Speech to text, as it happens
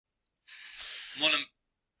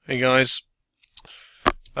Hey guys,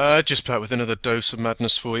 just back with another dose of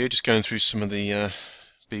madness for you. Just going through some of the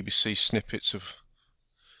BBC snippets of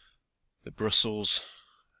the Brussels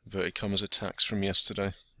inverted commas attacks from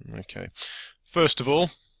yesterday. Okay, first of all,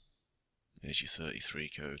 there's your 33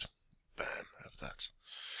 code. Bam, have that.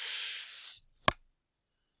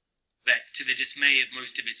 To the dismay of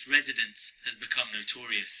most of its residents, has become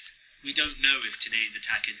notorious. We don't know if today's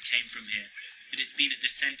attackers came from here, but it's been at the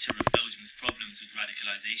centre of Belgium's problems with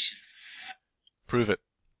radicalisation. Prove it.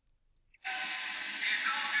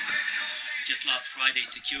 Just last Friday,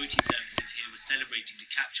 security services here were celebrating the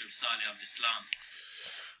capture of Saleh Abdeslam.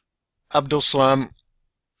 Abdeslam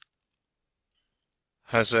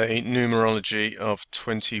has a numerology of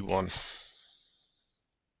 21.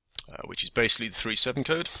 Which is basically the 37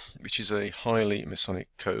 code, which is a highly Masonic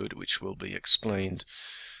code, which will be explained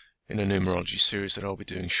in a numerology series that I'll be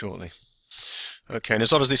doing shortly. Okay, and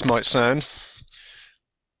as odd as this might sound,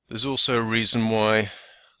 there's also a reason why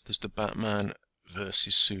there's the Batman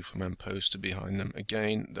versus Superman poster behind them.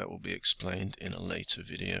 Again, that will be explained in a later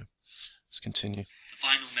video. Let's continue. The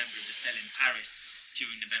final member of the cell in Paris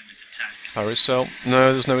during November's attacks. Paris cell?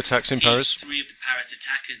 No, there's no attacks in Paris. 3 of the Paris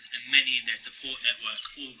attackers and many in their support network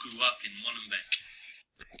all grew up in Molenbeek.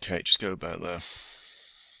 Okay, just go about there.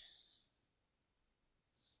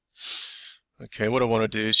 Okay, what I want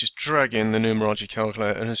to do is just drag in the numerology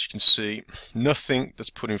calculator, and as you can see, nothing that's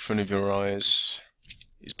put in front of your eyes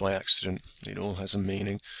is by accident. It all has a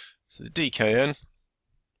meaning. So the DKN,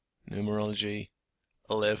 numerology,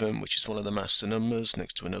 11, which is one of the master numbers,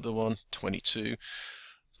 next to another one, 22.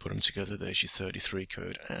 Put them together, there's your 33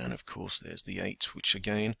 code, and of course there's the 8, which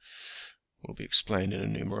again will be explained in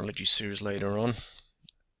a numerology series later on,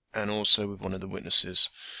 and also with one of the witnesses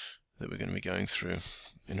that we're going to be going through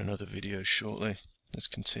in another video shortly. Let's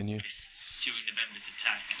continue. During November's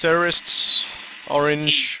attacks. Terrorists,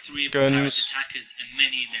 orange, 3 of guns. the Paris attackers and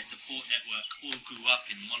many in their support network all grew up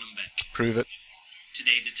in Molenbeek. Prove it.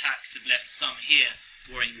 Today's attacks have left some here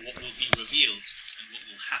worrying what will be revealed and what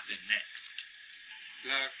will happen next.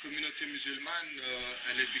 La communauté musulmane,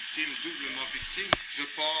 elle est victime, doublement victime. Je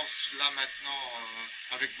pense là maintenant,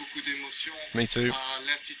 avec beaucoup d'émotion, Me too. à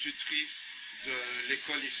l'institutrice de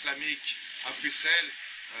l'école islamique à Bruxelles,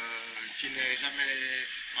 qui n'est jamais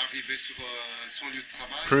arrivée sur son lieu de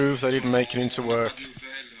travail. Prove they didn't make it into work.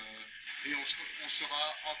 Et on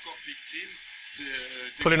sera encore victime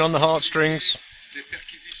de Pulling on the heartstrings. des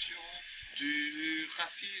perquisitions, du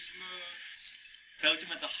racisme.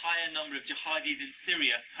 Belgium has a higher number of jihadis in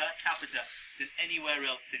Syria per capita than anywhere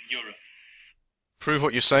else in Europe. Prove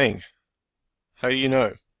what you're saying. How do you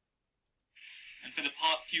know? And for the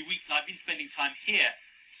past few weeks I've been spending time here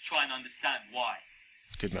to try and understand why.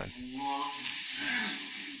 Good man.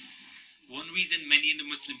 One reason many in the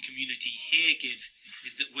Muslim community here give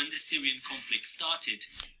is that when the Syrian conflict started,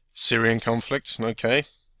 Syrian conflict, okay.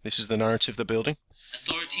 This is the narrative they're building.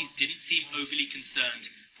 authorities didn't seem overly concerned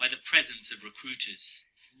by the presence of recruiters.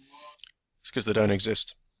 It's because they don't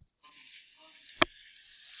exist.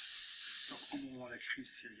 Donc, au moment où la crise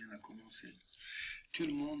syrienne a commencé, tout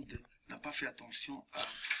le monde n'a pas fait attention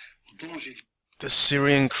au danger. The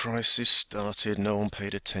Syrian crisis started, no one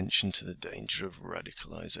paid attention to the danger of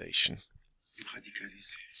radicalization. Du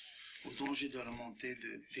radicalisme, au danger de la montée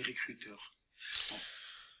des recruteurs.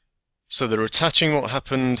 So they're attaching what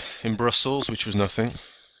happened in Brussels, which was nothing,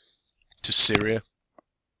 to Syria.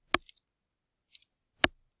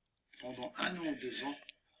 Pendant un an ou 2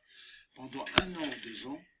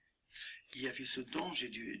 ans, il y avait ce danger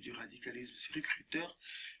du radicalisme, ces recruteurs,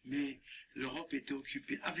 mais l'Europe était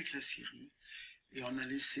occupée avec la Syrie et on a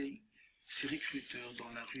laissé ces recruteurs dans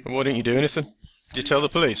la rue. Why didn't you do anything? Did you tell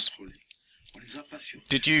the police? On les a pas surpris.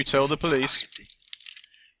 Did you tell the police?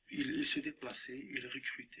 Ils se déplaçaient, ils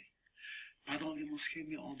recrutaient. Pas dans les mosquées,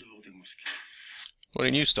 mais en dehors des mosquées. Why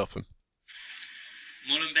didn't you stop them?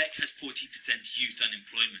 Molenbeek has 40% youth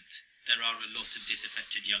unemployment. There are a lot of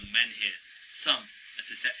disaffected young men here. Some are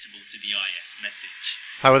susceptible to the IS message.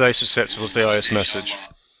 How are they susceptible to the IS message?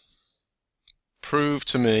 Prove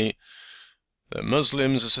to me that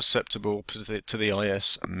Muslims are susceptible to the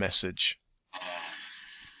IS message.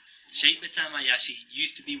 Sheikh Bassam Ayashi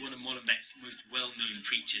used to be one of Molenbeek's most well-known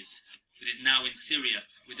preachers, but is now in Syria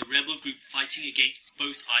with a rebel group fighting against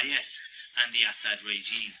both IS and the Assad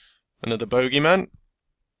regime. Another bogeyman?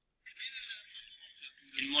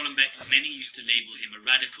 In Molenbeek, many used to label him a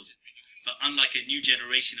radical, but unlike a new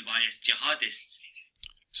generation of IS jihadists,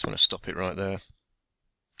 Just want to stop it right there.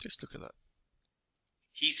 Just look at that.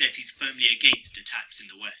 he says he's firmly against attacks in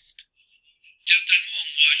the West. Certainement,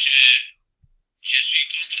 moi je suis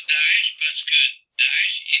contre Daesh parce que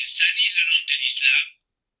Daesh, il salit le nom de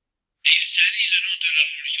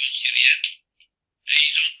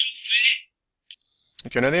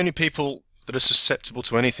Okay, now the only people that are susceptible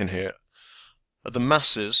to anything here are the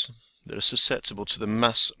masses that are susceptible to the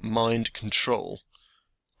mass mind control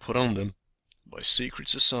put on them by secret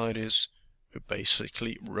societies who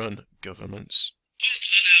basically run governments.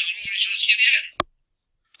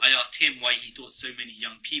 I asked him why he thought so many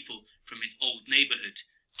young people from his old neighborhood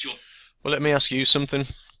joined. Well, let me ask you something.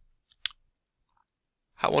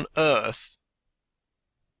 How on earth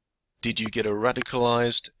did you get a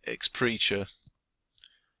radicalized ex-preacher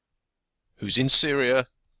who's in Syria,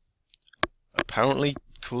 apparently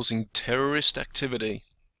causing terrorist activity,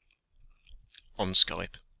 on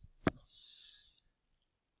Skype?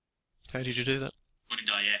 How did you do that?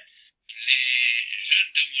 IS.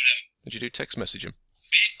 Did you do text message him?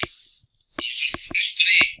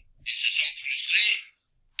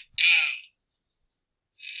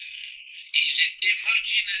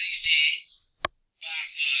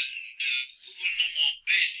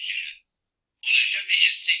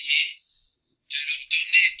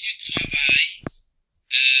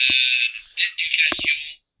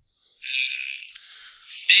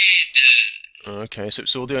 Okay, so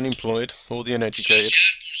it's all the unemployed, all the uneducated.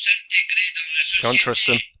 Can't trust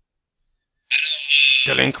them.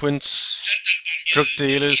 Delinquents, drug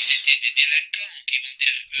dealers,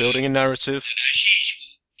 building a narrative.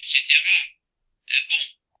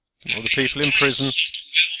 All the people in prison.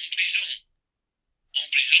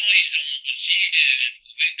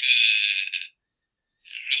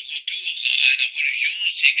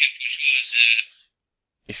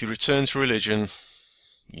 If you return to religion,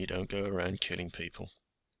 you don't go around killing people.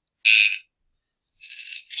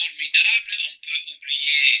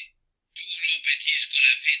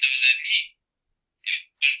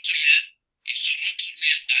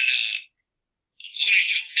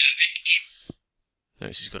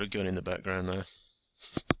 Notice he's got a gun in the background there.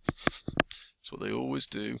 That's what they always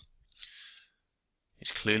do.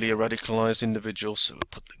 He's clearly a radicalized individual, so we'll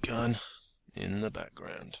put the gun in the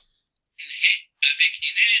background.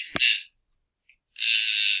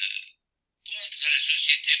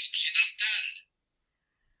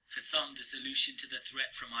 For some, the solution to the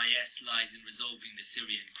threat from IS lies in resolving the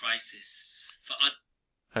Syrian crisis. For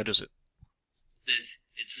How does it? others,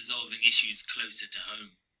 it's resolving issues closer to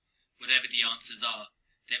home. Whatever the answers are,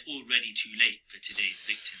 they're already too late for today's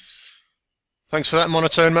victims. Thanks for that,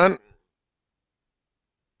 Monotone Man.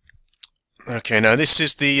 Okay, now this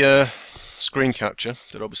is the screen capture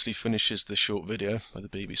that obviously finishes the short video by the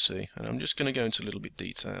BBC, and I'm just going to go into a little bit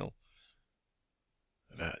detail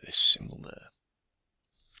about this symbol there.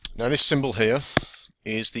 Now this symbol here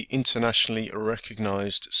is the internationally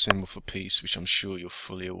recognised symbol for peace, which I'm sure you're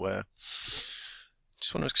fully aware.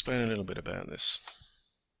 Just want to explain a little bit about this.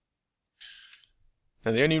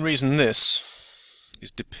 Now the only reason this is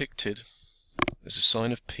depicted as a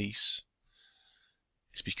sign of peace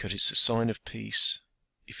is because it's a sign of peace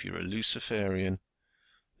if you're a Luciferian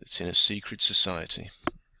that's in a secret society,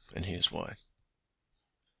 and here's why.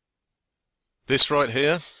 This right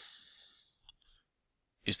here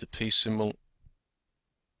is the peace symbol,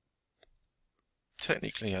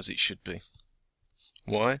 technically as it should be.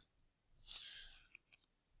 Why?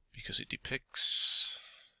 Because it depicts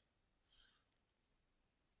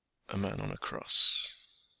a man on a cross.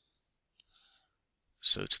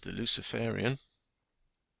 So to the Luciferian,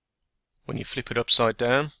 when you flip it upside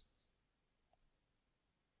down,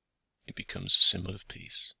 it becomes a symbol of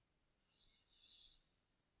peace.